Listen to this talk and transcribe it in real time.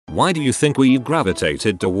Why do you think we've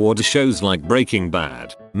gravitated towards shows like Breaking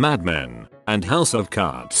Bad, Mad Men, and House of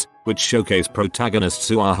Cards, which showcase protagonists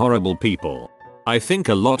who are horrible people? I think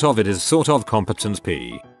a lot of it is sort of competence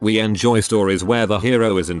P. We enjoy stories where the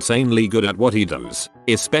hero is insanely good at what he does,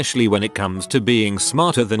 especially when it comes to being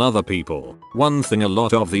smarter than other people. One thing a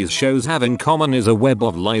lot of these shows have in common is a web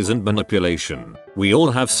of lies and manipulation. We all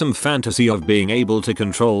have some fantasy of being able to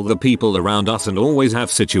control the people around us and always have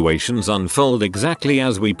situations unfold exactly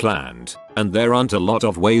as we planned. And there aren't a lot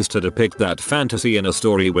of ways to depict that fantasy in a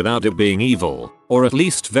story without it being evil, or at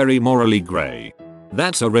least very morally grey.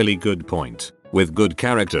 That's a really good point. With good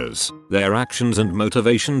characters, their actions and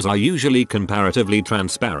motivations are usually comparatively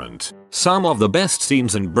transparent. Some of the best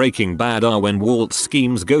scenes in Breaking Bad are when Walt's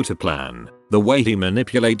schemes go to plan. The way he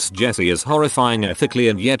manipulates Jesse is horrifying ethically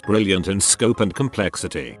and yet brilliant in scope and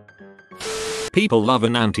complexity. People love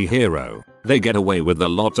an anti-hero. They get away with a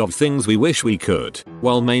lot of things we wish we could,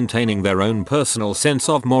 while maintaining their own personal sense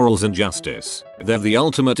of morals and justice. They're the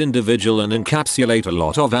ultimate individual and encapsulate a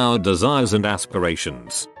lot of our desires and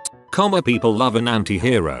aspirations. People love an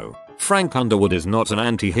anti-hero. Frank Underwood is not an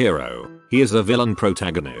anti-hero. He is a villain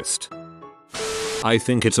protagonist. I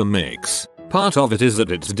think it's a mix. Part of it is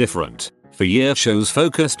that it's different. For years shows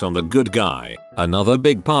focused on the good guy. Another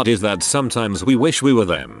big part is that sometimes we wish we were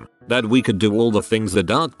them. That we could do all the things the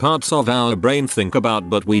dark parts of our brain think about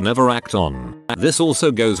but we never act on. This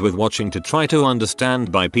also goes with watching to try to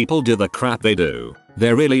understand why people do the crap they do.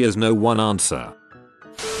 There really is no one answer.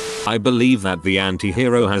 I believe that the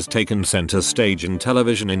anti-hero has taken center stage in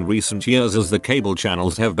television in recent years as the cable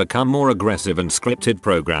channels have become more aggressive in scripted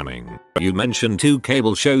programming. You mentioned 2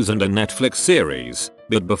 cable shows and a Netflix series,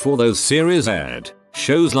 but before those series aired,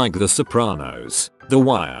 shows like The Sopranos, The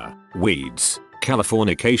Wire, Weeds,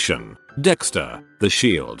 Californication, Dexter, The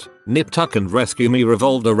Shield, Nip Tuck and Rescue Me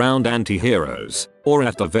revolved around anti-heroes, or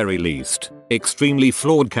at the very least, extremely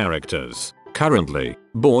flawed characters. Currently,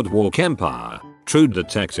 Boardwalk Empire, True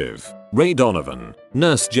Detective, Ray Donovan,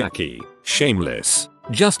 Nurse Jackie, Shameless,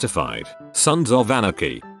 Justified, Sons of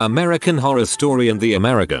Anarchy, American Horror Story and The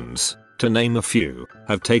Americans, to name a few,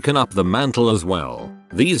 have taken up the mantle as well.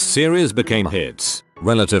 These series became hits,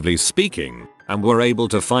 relatively speaking, and were able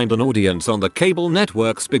to find an audience on the cable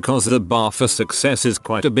networks because the bar for success is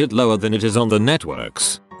quite a bit lower than it is on the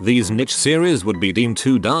networks. These niche series would be deemed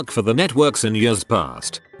too dark for the networks in years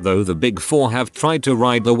past, though the Big Four have tried to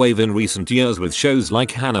ride the wave in recent years with shows like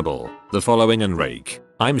Hannibal, The Following and Rake.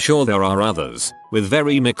 I'm sure there are others, with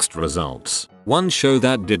very mixed results. One show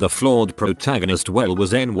that did the flawed protagonist well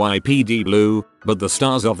was NYPD Blue, but the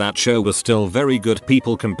stars of that show were still very good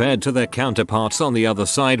people compared to their counterparts on the other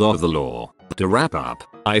side of the law. To wrap up,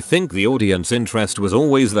 I think the audience interest was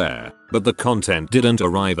always there, but the content didn't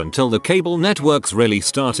arrive until the cable networks really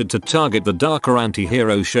started to target the darker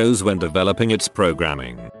anti-hero shows when developing its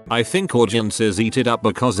programming. I think audiences eat it up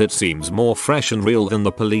because it seems more fresh and real than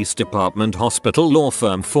the police department hospital law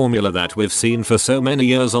firm formula that we've seen for so many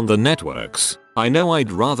years on the networks. I know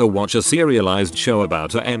I'd rather watch a serialized show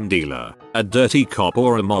about a M-dealer, a dirty cop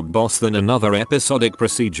or a mob boss than another episodic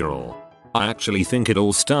procedural. I actually think it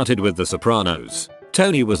all started with The Sopranos.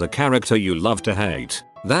 Tony was a character you love to hate.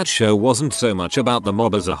 That show wasn't so much about the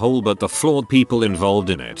mob as a whole but the flawed people involved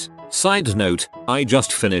in it. Side note, I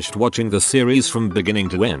just finished watching the series from beginning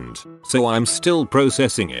to end, so I'm still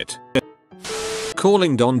processing it.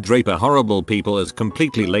 Calling Don Draper horrible people is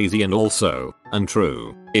completely lazy and also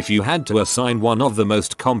untrue. If you had to assign one of the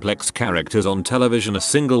most complex characters on television a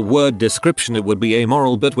single word description, it would be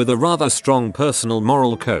amoral but with a rather strong personal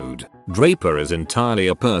moral code. Draper is entirely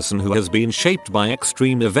a person who has been shaped by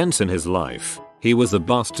extreme events in his life. He was a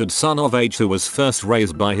bastard son of H who was first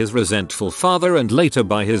raised by his resentful father and later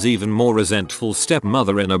by his even more resentful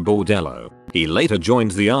stepmother in a bordello. He later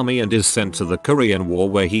joins the army and is sent to the Korean War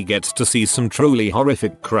where he gets to see some truly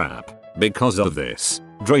horrific crap. Because of this,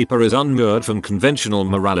 Draper is unmoored from conventional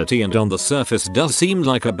morality and on the surface does seem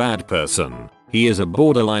like a bad person. He is a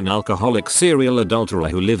borderline alcoholic serial adulterer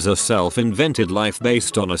who lives a self-invented life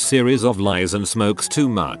based on a series of lies and smokes too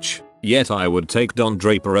much. Yet I would take Don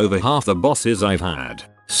Draper over half the bosses I've had.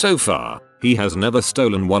 So far, he has never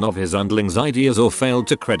stolen one of his underlings' ideas or failed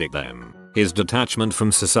to credit them. His detachment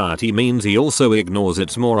from society means he also ignores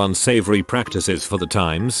its more unsavory practices for the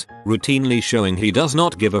times, routinely showing he does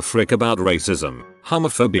not give a frick about racism,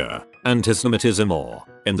 homophobia, antisemitism or,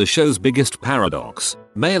 in the show's biggest paradox,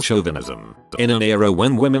 male chauvinism. In an era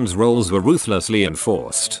when women's roles were ruthlessly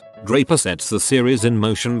enforced, Draper sets the series in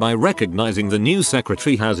motion by recognizing the new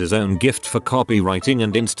secretary has his own gift for copywriting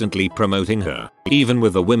and instantly promoting her. Even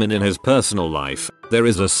with the women in his personal life, there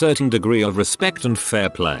is a certain degree of respect and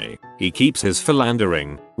fair play. He keeps his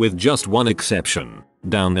philandering, with just one exception,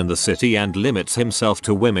 down in the city and limits himself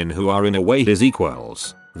to women who are in a way his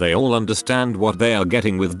equals. They all understand what they are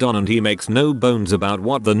getting with Don and he makes no bones about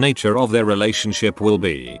what the nature of their relationship will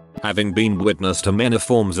be. Having been witness to many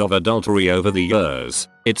forms of adultery over the years,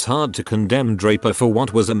 it's hard to condemn Draper for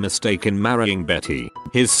what was a mistake in marrying Betty.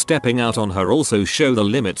 His stepping out on her also show the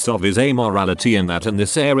limits of his amorality and that in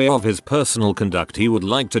this area of his personal conduct he would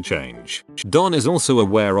like to change. Don is also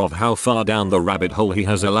aware of how far down the rabbit hole he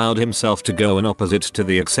has allowed himself to go in opposite to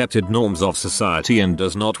the accepted norms of society and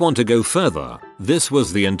does not want to go further. This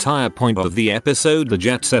was the entire point of the episode The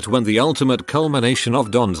Jet Set, when the ultimate culmination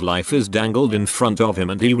of Don's life is dangled in front of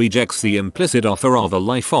him and he rejects the implicit offer of a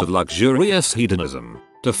life of luxurious hedonism.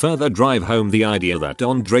 To further drive home the idea that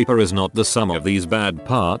Don Draper is not the sum of these bad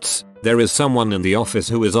parts, there is someone in the office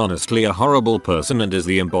who is honestly a horrible person and is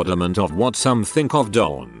the embodiment of what some think of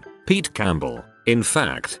Don: Pete Campbell. In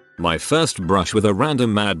fact, my first brush with a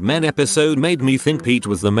random Mad Men episode made me think Pete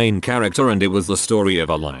was the main character and it was the story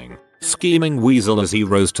of a lying, scheming weasel as he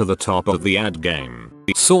rose to the top of the ad game.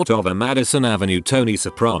 Sort of a Madison Avenue Tony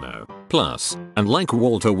Soprano. Plus, unlike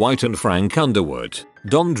Walter White and Frank Underwood,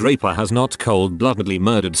 Don Draper has not cold-bloodedly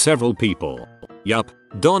murdered several people. Yup,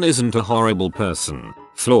 Don isn't a horrible person,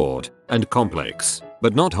 flawed and complex,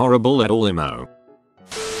 but not horrible at all emo.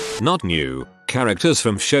 Not new, characters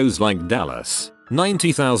from shows like Dallas,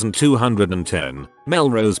 90,210,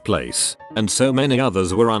 Melrose Place, and so many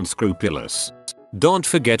others were unscrupulous. Don't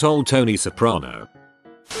forget old Tony Soprano.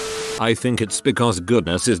 I think it's because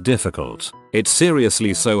goodness is difficult. It's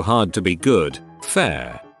seriously so hard to be good,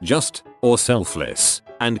 fair, just, or selfless,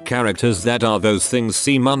 and characters that are those things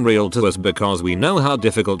seem unreal to us because we know how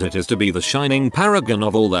difficult it is to be the shining paragon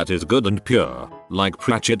of all that is good and pure, like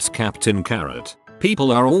Pratchett's Captain Carrot.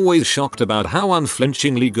 People are always shocked about how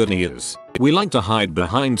unflinchingly good he is. We like to hide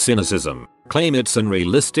behind cynicism, claim it's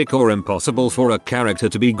unrealistic or impossible for a character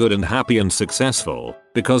to be good and happy and successful,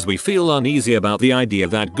 because we feel uneasy about the idea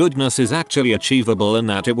that goodness is actually achievable and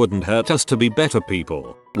that it wouldn't hurt us to be better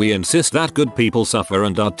people. We insist that good people suffer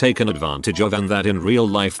and are taken advantage of and that in real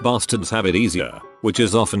life bastards have it easier, which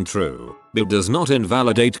is often true, but does not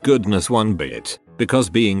invalidate goodness one bit, because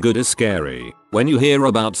being good is scary. When you hear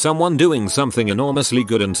about someone doing something enormously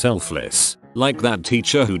good and selfless, like that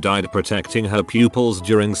teacher who died protecting her pupils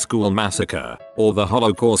during school massacre, or the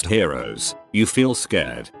Holocaust heroes, you feel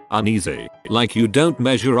scared, uneasy, like you don't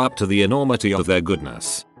measure up to the enormity of their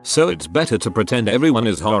goodness. So it's better to pretend everyone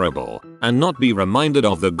is horrible, and not be reminded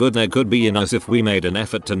of the good there could be in us if we made an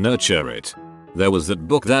effort to nurture it. There was that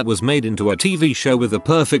book that was made into a TV show with a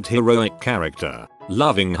perfect heroic character,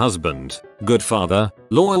 loving husband, good father,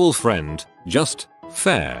 loyal friend, just,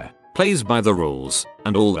 fair, plays by the rules,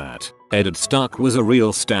 and all that. Ed Stark was a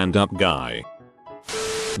real stand-up guy.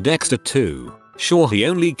 Dexter 2. Sure, he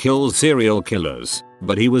only kills serial killers,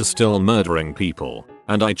 but he was still murdering people,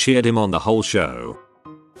 and I cheered him on the whole show.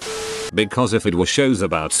 Because if it were shows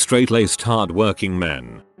about straight-laced hard-working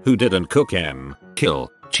men, who didn't cook,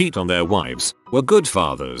 kill, cheat on their wives, were good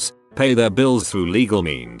fathers, pay their bills through legal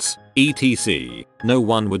means, etc., no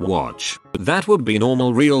one would watch. That would be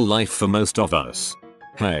normal real life for most of us.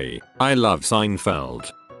 Hey, I love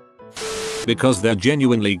Seinfeld. Because they're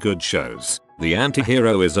genuinely good shows. The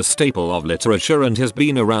anti-hero is a staple of literature and has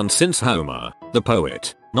been around since Homer, the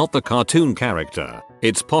poet, not the cartoon character.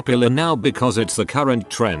 It's popular now because it's the current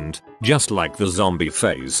trend, just like the zombie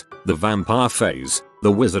phase, the vampire phase,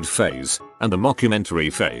 the wizard phase, and the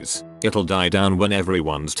mockumentary phase. It'll die down when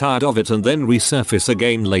everyone's tired of it and then resurface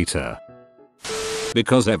again later.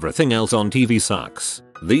 Because everything else on TV sucks.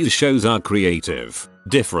 These shows are creative,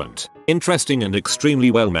 different, interesting and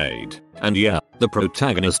extremely well made. And yeah, the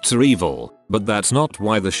protagonists are evil, but that's not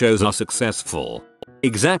why the shows are successful.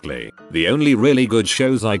 Exactly, the only really good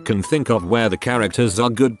shows I can think of where the characters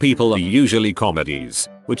are good people are usually comedies,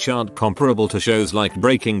 which aren't comparable to shows like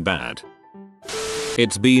Breaking Bad.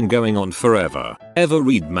 It's been going on forever. Ever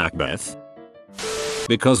read Macbeth?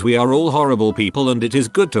 Because we are all horrible people and it is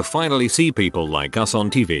good to finally see people like us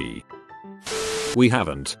on TV. We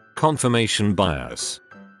haven't. Confirmation bias.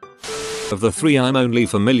 Of the three, I'm only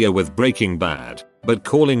familiar with Breaking Bad, but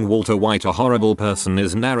calling Walter White a horrible person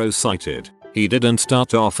is narrow-sighted. He didn't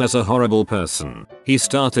start off as a horrible person. He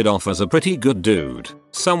started off as a pretty good dude.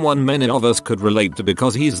 Someone many of us could relate to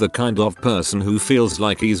because he's the kind of person who feels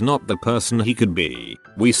like he's not the person he could be.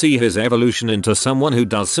 We see his evolution into someone who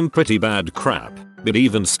does some pretty bad crap, but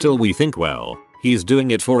even still we think, well, he's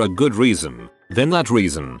doing it for a good reason. Then that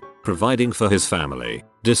reason, providing for his family,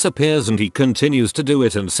 disappears and he continues to do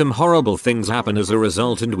it and some horrible things happen as a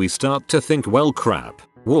result and we start to think, well crap,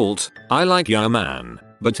 Walt, I like ya man,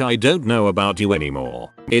 but I don't know about you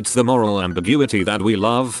anymore. It's the moral ambiguity that we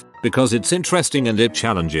love, because it's interesting and it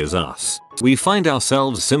challenges us. We find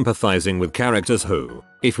ourselves sympathizing with characters who,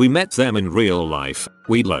 if we met them in real life,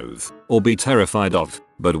 we'd loathe or be terrified of,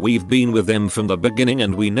 but we've been with them from the beginning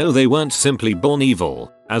and we know they weren't simply born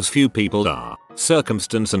evil, as few people are.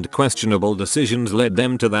 Circumstance and questionable decisions led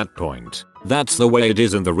them to that point. That's the way it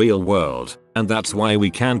is in the real world, and that's why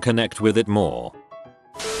we can connect with it more.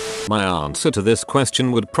 My answer to this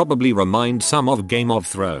question would probably remind some of Game of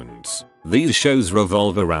Thrones. These shows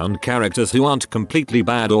revolve around characters who aren't completely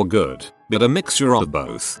bad or good, but a mixture of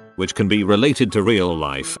both, which can be related to real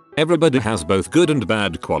life. Everybody has both good and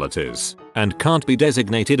bad qualities, and can't be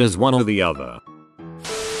designated as one or the other.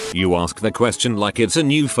 You ask the question like it's a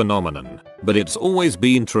new phenomenon, but it's always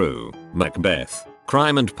been true. Macbeth,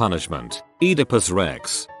 Crime and Punishment, Oedipus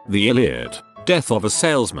Rex, The Iliad, Death of a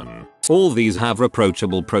Salesman. All these have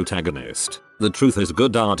reproachable protagonist. The truth is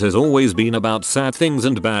good art has always been about sad things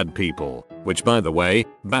and bad people, which by the way,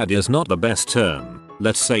 bad is not the best term,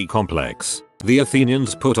 let's say complex. The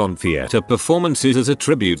Athenians put on theater performances as a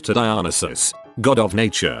tribute to Dionysus, god of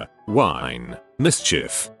nature, wine,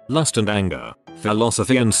 mischief, lust and anger.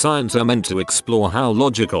 Philosophy and science are meant to explore how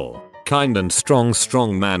logical, kind and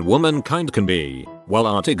strong man womankind can be, while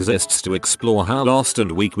art exists to explore how lost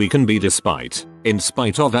and weak we can be in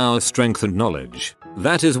spite of our strength and knowledge.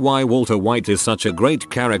 That is why Walter White is such a great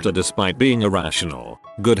character. Despite being a rational,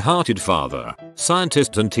 good-hearted father,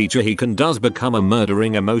 scientist and teacher, he does become a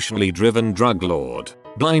murdering, emotionally driven drug lord,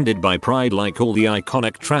 blinded by pride like all the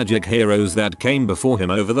iconic tragic heroes that came before him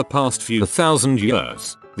over the past few thousand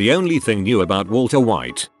years. The only thing new about Walter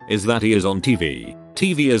White is that he is on TV.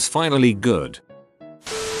 TV is finally good.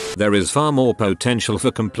 There is far more potential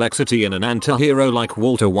for complexity in an anti-hero like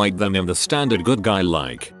Walter White than in the standard good guy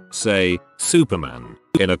like, say, Superman.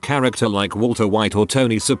 In a character like Walter White or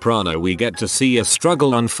Tony Soprano, we get to see a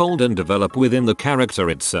struggle unfold and develop within the character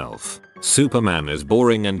itself. Superman is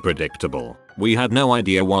boring and predictable. We had no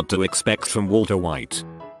idea what to expect from Walter White.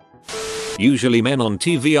 Usually men on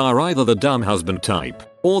TV are either the dumb husband type,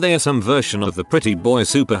 or they're some version of the pretty boy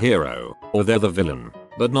superhero, or they're the villain.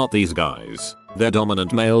 But not these guys. They're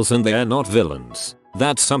dominant males and they're not villains.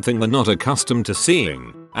 That's something we're not accustomed to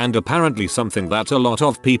seeing, and apparently something that a lot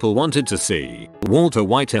of people wanted to see. Walter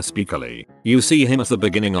White especially. You see him at the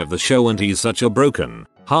beginning of the show and he's such a broken,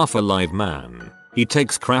 half-alive man. He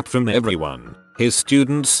takes crap from everyone. His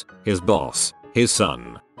students, his boss, his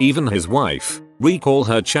son, even his wife. Recall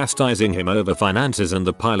her chastising him over finances in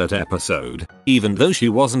the pilot episode, even though she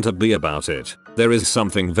wasn't a bee about it. There is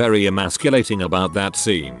something very emasculating about that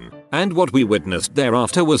scene, and what we witnessed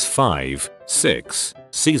thereafter was 5-6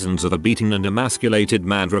 seasons of a beaten and emasculated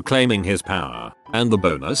man reclaiming his power. And the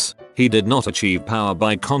bonus? He did not achieve power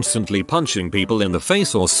by constantly punching people in the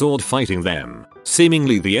face or sword fighting them,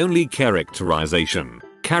 seemingly the only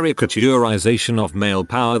caricaturization of male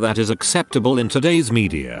power that is acceptable in today's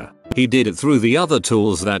media. He did it through the other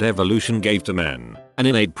tools that evolution gave to men, an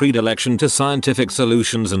innate predilection to scientific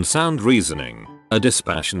solutions and sound reasoning, a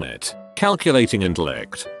dispassionate, calculating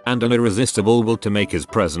intellect, and an irresistible will to make his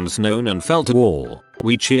presence known and felt to all.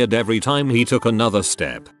 We cheered every time he took another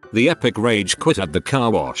step. The epic rage quit at the car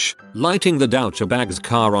wash, lighting the Douchebag's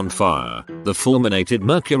car on fire, the fulminated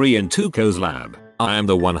Mercury in Tuco's lab, I am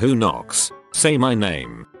the one who knocks, say my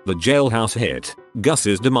name, the jailhouse hit,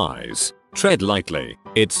 Gus's demise, tread lightly,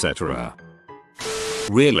 etc.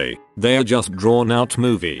 Really, they are just drawn out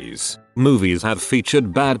movies. Movies have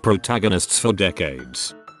featured bad protagonists for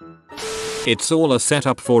decades. It's all a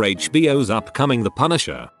setup for HBO's upcoming The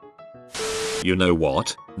Punisher. You know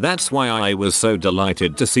what? That's why I was so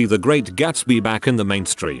delighted to see The Great Gatsby back in the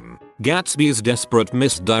mainstream. Gatsby's desperate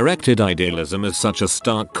misdirected idealism is such a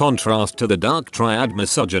stark contrast to the dark triad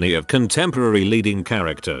misogyny of contemporary leading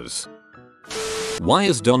characters. Why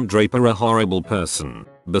is Don Draper a horrible person?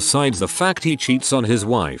 Besides the fact he cheats on his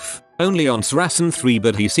wife, only on Srasen 3,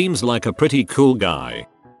 but he seems like a pretty cool guy.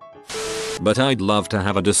 But I'd love to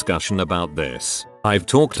have a discussion about this. I've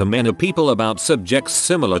talked to many people about subjects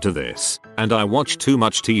similar to this, and I watch too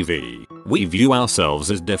much TV. We view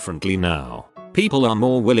ourselves as differently now. People are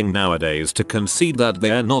more willing nowadays to concede that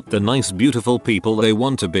they're not the nice beautiful people they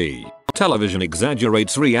want to be. Television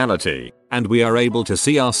exaggerates reality, and we are able to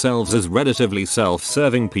see ourselves as relatively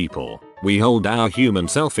self-serving people. We hold our human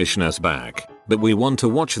selfishness back, but we want to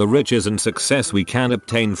watch the riches and success we can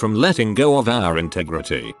obtain from letting go of our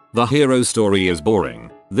integrity. The hero story is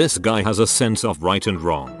boring. This guy has a sense of right and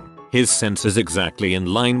wrong. His sense is exactly in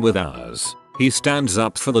line with ours. He stands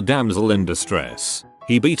up for the damsel in distress.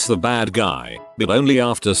 He beats the bad guy, but only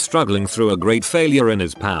after struggling through a great failure in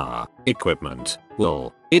his power, equipment,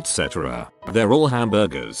 will, etc. They're all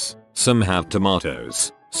hamburgers. Some have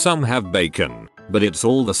tomatoes. Some have bacon. But it's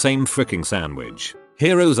all the same fricking sandwich.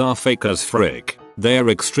 Heroes are fake as frick. They're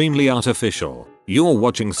extremely artificial. You're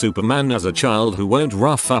watching Superman as a child who won't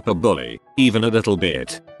rough up a bully, even a little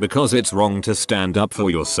bit, because it's wrong to stand up for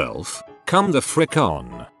yourself. Come the frick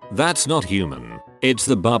on. That's not human. It's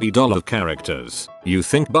the Barbie doll of characters. You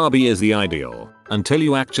think Barbie is the ideal, until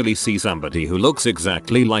you actually see somebody who looks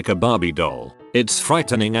exactly like a Barbie doll. It's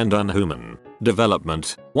frightening and unhuman.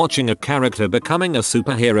 Development. Watching a character becoming a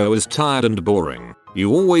superhero is tired and boring.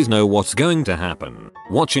 You always know what's going to happen.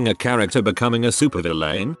 Watching a character becoming a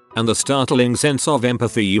supervillain, and the startling sense of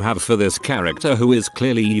empathy you have for this character who is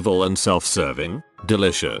clearly evil and self-serving.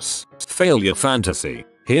 Delicious. Failure fantasy.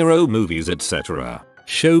 Hero movies etc.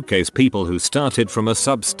 Showcase people who started from a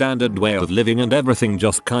substandard way of living and everything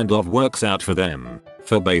just kind of works out for them.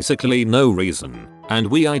 For basically no reason. And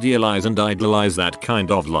we idealize and idolize that kind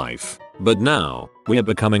of life. But now, we're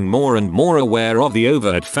becoming more and more aware of the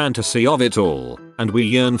overt fantasy of it all, and we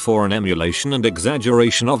yearn for an emulation and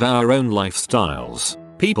exaggeration of our own lifestyles.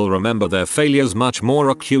 People remember their failures much more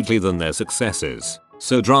acutely than their successes.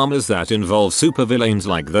 So dramas that involve supervillains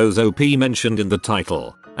like those OP mentioned in the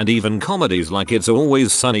title, and even comedies like It's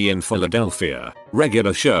Always Sunny in Philadelphia,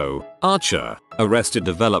 Regular Show, Archer, Arrested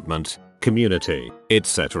Development, Community,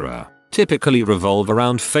 etc. typically revolve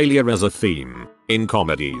around failure as a theme. In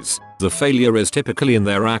comedies, the failure is typically in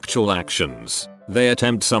their actual actions. They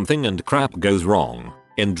attempt something and crap goes wrong.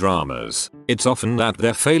 In dramas, it's often that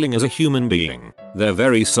they're failing as a human being. Their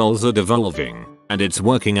very souls are devolving, and it's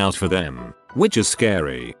working out for them, which is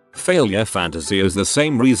scary. Failure fantasy is the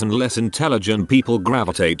same reason less intelligent people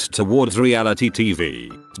gravitate towards reality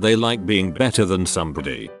TV. They like being better than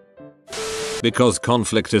somebody. Because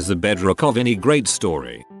conflict is the bedrock of any great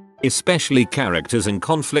story. Especially characters in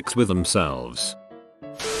conflicts with themselves.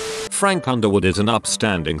 Frank Underwood is an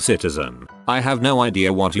upstanding citizen. I have no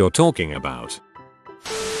idea what you're talking about.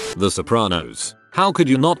 The Sopranos. How could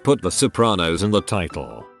you not put The Sopranos in the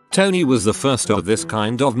title? Tony was the first of this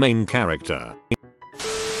kind of main character.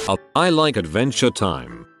 I like Adventure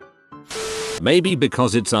Time. Maybe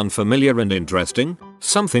because it's unfamiliar and interesting,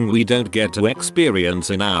 something we don't get to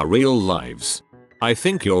experience in our real lives. I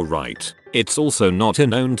think you're right. It's also not a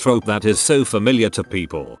known trope that is so familiar to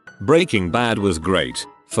people. Breaking Bad was great,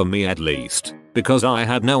 for me at least, because I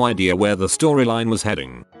had no idea where the storyline was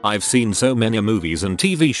heading. I've seen so many movies and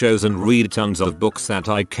TV shows and read tons of books that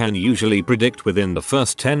I can usually predict within the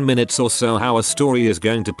first 10 minutes or so how a story is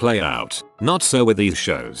going to play out. Not so with these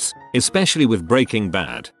shows, especially with Breaking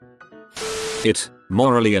Bad.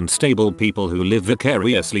 Morally unstable people who live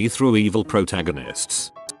vicariously through evil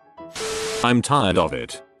protagonists. I'm tired of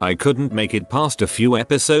it. I couldn't make it past a few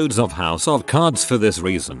episodes of House of Cards for this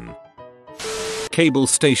reason. Cable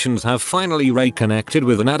stations have finally reconnected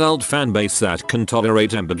with an adult fanbase that can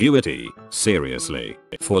tolerate ambiguity. Seriously.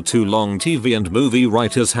 For too long TV and movie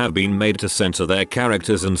writers have been made to censor their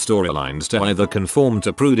characters and storylines to either conform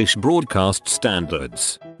to prudish broadcast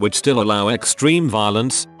standards, which still allow extreme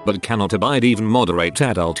violence, but cannot abide even moderate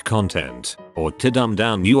adult content, or to dumb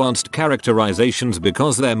down nuanced characterizations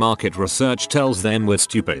because their market research tells them we're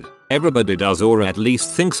stupid. Everybody does, or at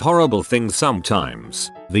least thinks horrible things sometimes.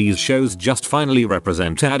 These shows just finally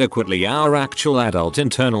represent adequately our actual adult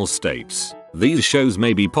internal states. These shows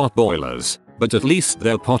may be potboilers, but at least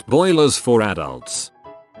they're potboilers for adults.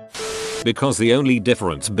 Because the only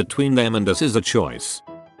difference between them and us is a choice.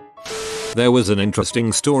 There was an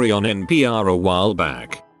interesting story on NPR a while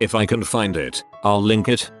back. If I can find it, I'll link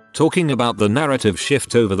it, talking about the narrative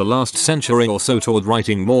shift over the last century or so toward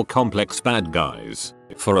writing more complex bad guys.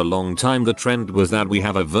 For a long time the trend was that we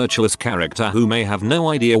have a virtuous character who may have no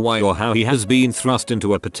idea why or how he has been thrust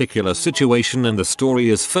into a particular situation, and the story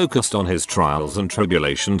is focused on his trials and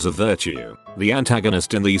tribulations of virtue. The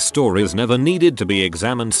antagonist in these stories never needed to be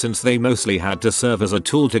examined since they mostly had to serve as a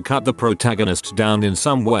tool to cut the protagonist down in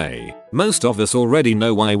some way. Most of us already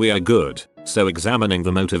know why we are good, so examining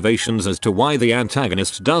the motivations as to why the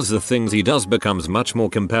antagonist does the things he does becomes much more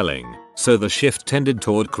compelling. So the shift tended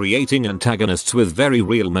toward creating antagonists with very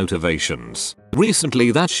real motivations.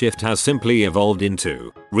 Recently that shift has simply evolved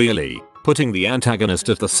into, really, putting the antagonist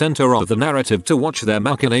at the center of the narrative to watch their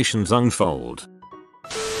machinations unfold.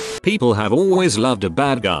 People have always loved a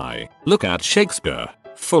bad guy. Look at Shakespeare,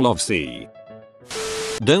 full of C.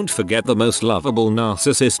 Don't forget the most lovable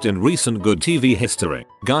narcissist in recent good TV history,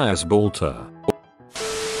 Gaius Baltar.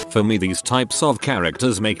 For me, these types of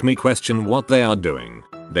characters make me question what they are doing.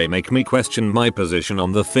 They make me question my position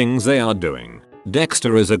on the things they are doing.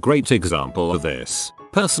 Dexter is a great example of this.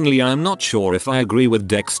 Personally, I'm not sure if I agree with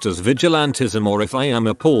Dexter's vigilantism or if I am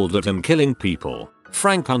appalled at him killing people.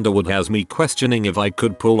 Frank Underwood has me questioning if I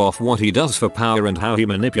could pull off what he does for power and how he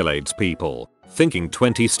manipulates people. Thinking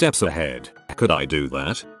 20 steps ahead. Could I do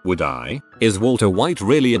that? Would I? Is Walter White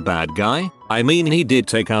really a bad guy? I mean, he did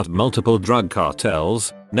take out multiple drug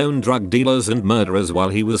cartels, known drug dealers and murderers while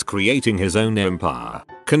he was creating his own empire.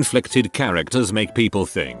 Conflicted characters make people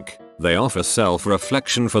think. They offer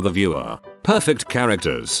self-reflection for the viewer. Perfect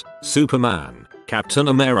characters, Superman, Captain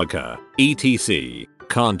America, etc.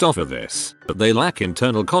 can't offer this, but they lack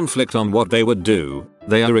internal conflict on what they would do.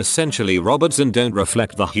 They are essentially robots and don't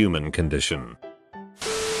reflect the human condition.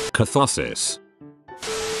 Catharsis.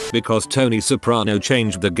 Because Tony Soprano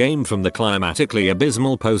changed the game from the climatically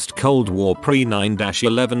abysmal post-Cold War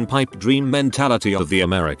pre-9/11 pipe dream mentality of the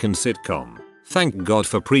American sitcom. Thank God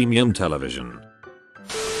for premium television.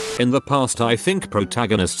 In the past, I think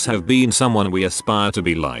protagonists have been someone we aspire to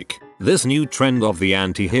be like. This new trend of the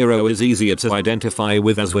anti-hero is easier to identify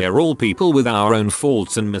with as we're all people with our own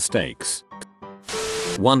faults and mistakes.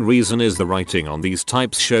 One reason is the writing on these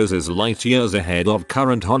types shows is light years ahead of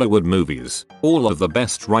current Hollywood movies. All of the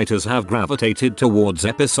best writers have gravitated towards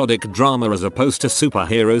episodic drama as opposed to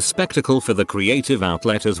superhero spectacle for the creative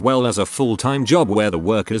outlet, as well as a full-time job where the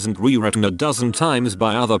work isn't rewritten a dozen times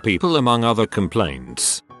by other people, among other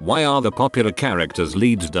complaints. Why are the popular characters'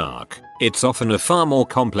 leads dark? It's often a far more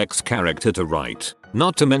complex character to write.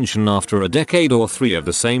 Not to mention, after a decade or 3 of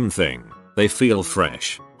the same thing, they feel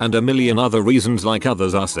fresh. And a million other reasons, like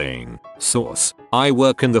others are saying. Source: I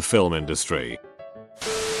work in the film industry.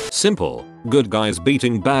 Simple. Good guys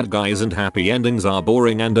beating bad guys and happy endings are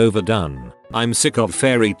boring and overdone. I'm sick of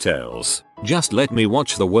fairy tales. Just let me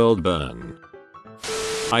watch the world burn.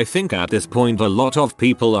 I think at this point a lot of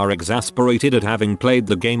people are exasperated at having played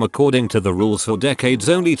the game according to the rules for decades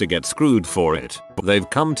only to get screwed for it. They've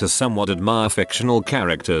come to somewhat admire fictional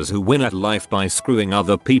characters who win at life by screwing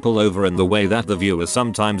other people over in the way that the viewers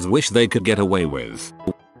sometimes wish they could get away with.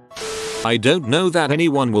 I don't know that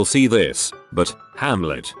anyone will see this, but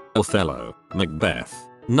Hamlet, Othello, Macbeth.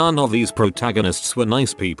 None of these protagonists were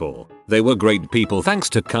nice people. They were great people thanks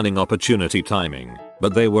to cunning opportunity timing,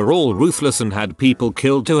 but they were all ruthless and had people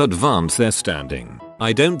killed to advance their standing.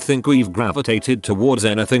 I don't think we've gravitated towards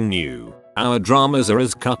anything new. Our dramas are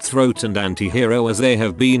as cutthroat and anti-hero as they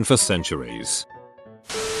have been for centuries.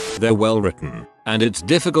 They're well written, and it's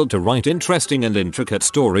difficult to write interesting and intricate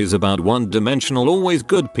stories about one-dimensional always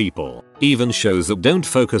good people. Even shows that don't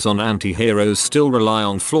focus on anti-heroes still rely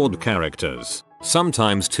on flawed characters,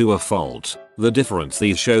 sometimes to a fault. The difference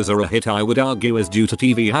these shows are a hit, I would argue, is due to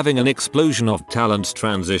TV having an explosion of talents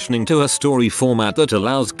transitioning to a story format that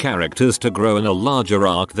allows characters to grow in a larger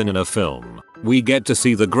arc than in a film. We get to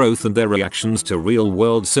see the growth and their reactions to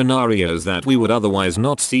real-world scenarios that we would otherwise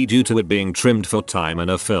not see due to it being trimmed for time in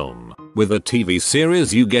a film. With a TV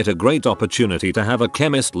series, you get a great opportunity to have a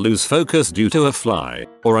chemist lose focus due to a fly,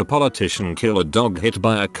 or a politician kill a dog hit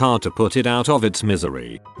by a car to put it out of its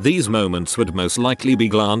misery. These moments would most likely be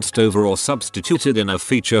glanced over or substituted in a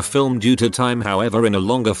feature film due to time. However, in a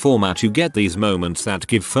longer format you get these moments that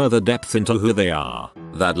give further depth into who they are.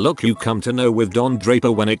 That look you come to know with Don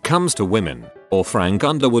Draper when it comes to women, or Frank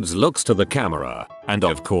Underwood's looks to the camera, and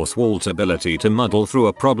of course Walt's ability to muddle through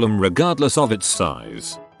a problem regardless of its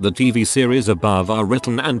size. The TV series above are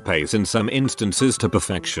written and pace in some instances to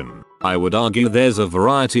perfection. I would argue there's a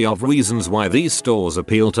variety of reasons why these stores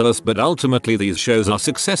appeal to us, but ultimately these shows are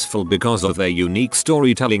successful because of their unique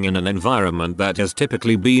storytelling in an environment that has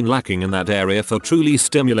typically been lacking in that area for truly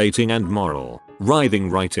stimulating and moral, writhing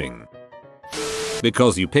writing.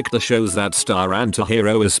 Because you pick the shows that star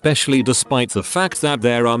anti-hero, especially despite the fact that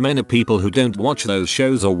there are many people who don't watch those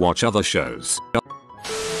shows or watch other shows.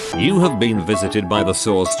 You have been visited by the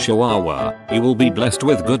Source Chihuahua. You will be blessed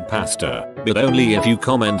with good pasta, but only if you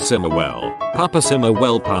comment simmer well. Papa simmer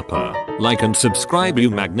well, Papa. Like and subscribe, you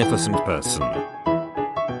magnificent person.